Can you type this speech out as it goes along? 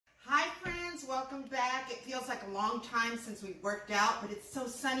welcome back. It feels like a long time since we've worked out, but it's so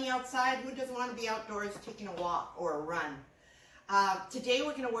sunny outside. Who doesn't want to be outdoors taking a walk or a run? Today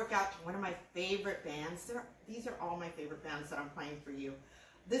we're going to work out to one of my favorite bands. These are all my favorite bands that I'm playing for you.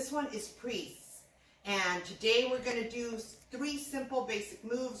 This one is Priests, and today we're going to do 3 simple basic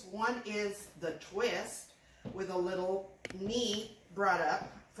moves. One is the twist with a little knee brought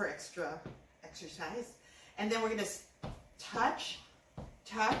up for extra exercise, and then we're going to touch,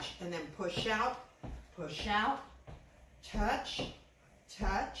 and then push out, touch,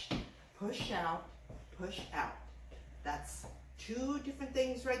 push out. That's 2 different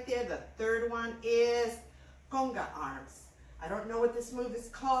things right there. The third one is conga arms. I don't know what this move is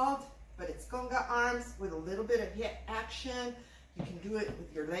called, but it's conga arms with a little bit of hip action. You can do it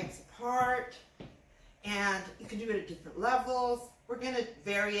with your legs apart, and you can do it at different levels. We're going to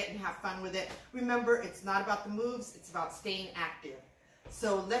vary it and have fun with it. Remember, it's not about the moves, it's about staying active.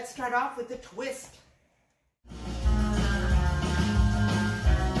 So let's start off with the twist.